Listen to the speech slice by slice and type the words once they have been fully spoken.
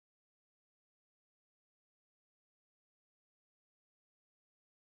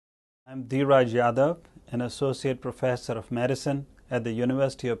I'm Dheeraj Yadav, an Associate Professor of Medicine at the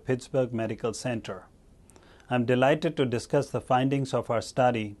University of Pittsburgh Medical Center. I'm delighted to discuss the findings of our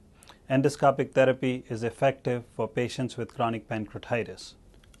study, Endoscopic Therapy is Effective for Patients with Chronic Pancreatitis.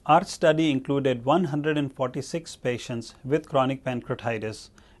 Our study included 146 patients with chronic pancreatitis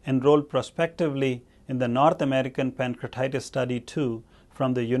enrolled prospectively in the North American Pancreatitis Study 2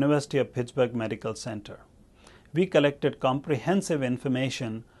 from the University of Pittsburgh Medical Center. We collected comprehensive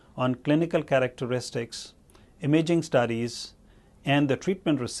information on clinical characteristics, imaging studies, and the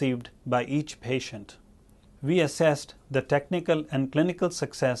treatment received by each patient. We assessed the technical and clinical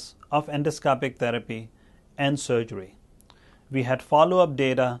success of endoscopic therapy and surgery. We had follow-up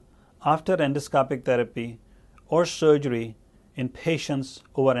data after endoscopic therapy or surgery in patients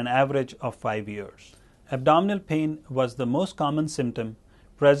over an average of 5 years. Abdominal pain was the most common symptom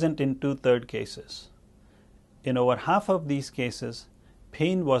present in 2/3 cases. In over half of these cases,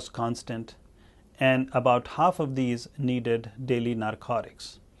 pain was constant, and about half of these needed daily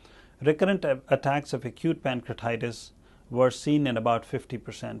narcotics. Recurrent attacks of acute pancreatitis were seen in about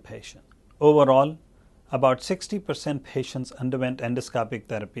 50% patients. Overall, about 60% patients underwent endoscopic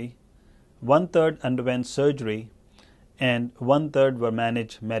therapy, 1/3 underwent surgery, and 1/3 were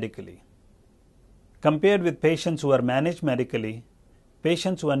managed medically. Compared with patients who were managed medically,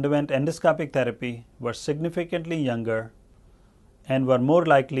 patients who underwent endoscopic therapy were significantly younger and were more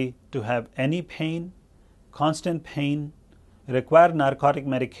likely to have any pain, constant pain, require narcotic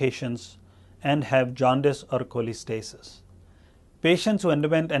medications, and have jaundice or cholestasis. Patients who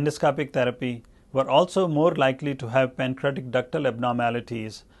underwent endoscopic therapy were also more likely to have pancreatic ductal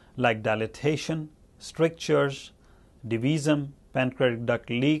abnormalities like dilatation, strictures, divisum, pancreatic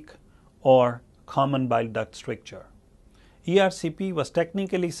duct leak, or common bile duct stricture. ERCP was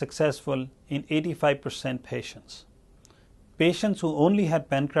technically successful in 85% patients. Patients who only had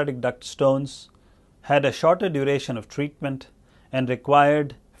pancreatic duct stones had a shorter duration of treatment and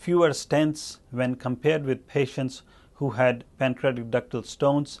required fewer stents when compared with patients who had pancreatic ductal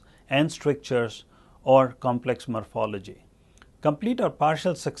stones and strictures or complex morphology. Complete or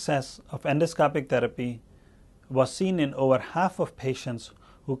partial success of endoscopic therapy was seen in over half of patients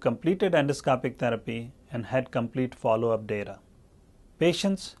who completed endoscopic therapy and had complete follow-up data.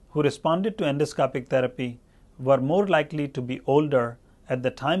 Patients who responded to endoscopic therapy were more likely to be older at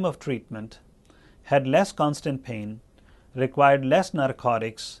the time of treatment, had less constant pain, required less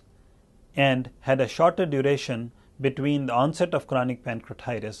narcotics, and had a shorter duration between the onset of chronic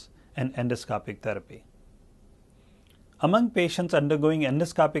pancreatitis and endoscopic therapy. Among patients undergoing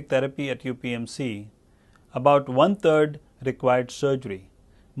endoscopic therapy at UPMC, about 1/3 required surgery,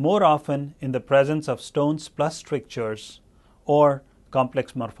 more often in the presence of stones plus strictures or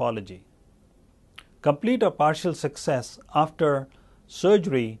complex morphology. Complete or partial success after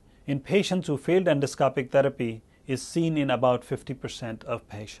surgery in patients who failed endoscopic therapy is seen in about 50% of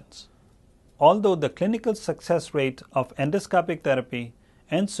patients. Although the clinical success rate of endoscopic therapy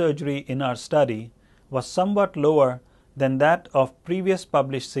and surgery in our study was somewhat lower than that of previous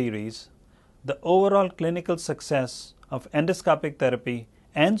published series, the overall clinical success of endoscopic therapy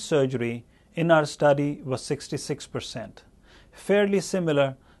and surgery in our study was 66%, fairly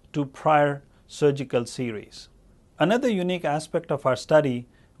similar to prior surgical series. Another unique aspect of our study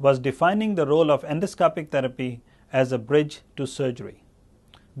was defining the role of endoscopic therapy as a bridge to surgery.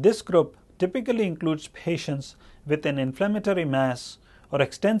 This group typically includes patients with an inflammatory mass or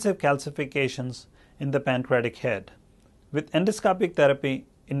extensive calcifications in the pancreatic head, with endoscopic therapy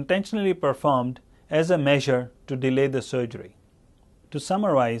intentionally performed as a measure to delay the surgery. To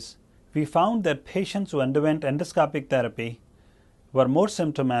summarize, we found that patients who underwent endoscopic therapy were more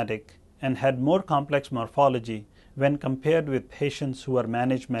symptomatic and had more complex morphology when compared with patients who were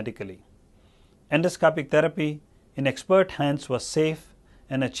managed medically. Endoscopic therapy in expert hands was safe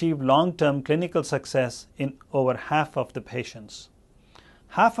and achieved long-term clinical success in over half of the patients.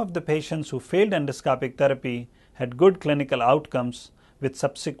 Half of the patients who failed endoscopic therapy had good clinical outcomes with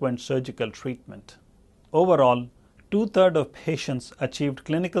subsequent surgical treatment. Overall, 2/3 of patients achieved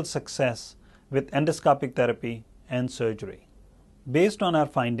clinical success with endoscopic therapy and surgery. Based on our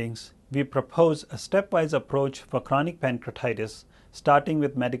findings, we propose a stepwise approach for chronic pancreatitis, starting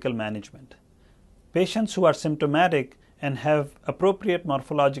with medical management. Patients who are symptomatic and have appropriate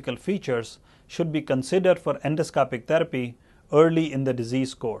morphological features should be considered for endoscopic therapy early in the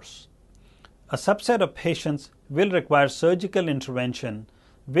disease course. A subset of patients will require surgical intervention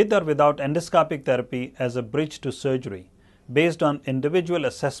with or without endoscopic therapy as a bridge to surgery, based on individual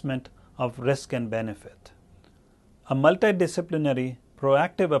assessment of risk and benefit. A multidisciplinary,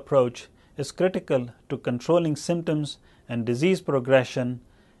 proactive approach is critical to controlling symptoms and disease progression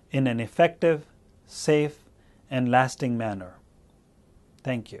in an effective, safe, and lasting manner.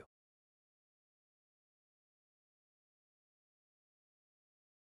 Thank you.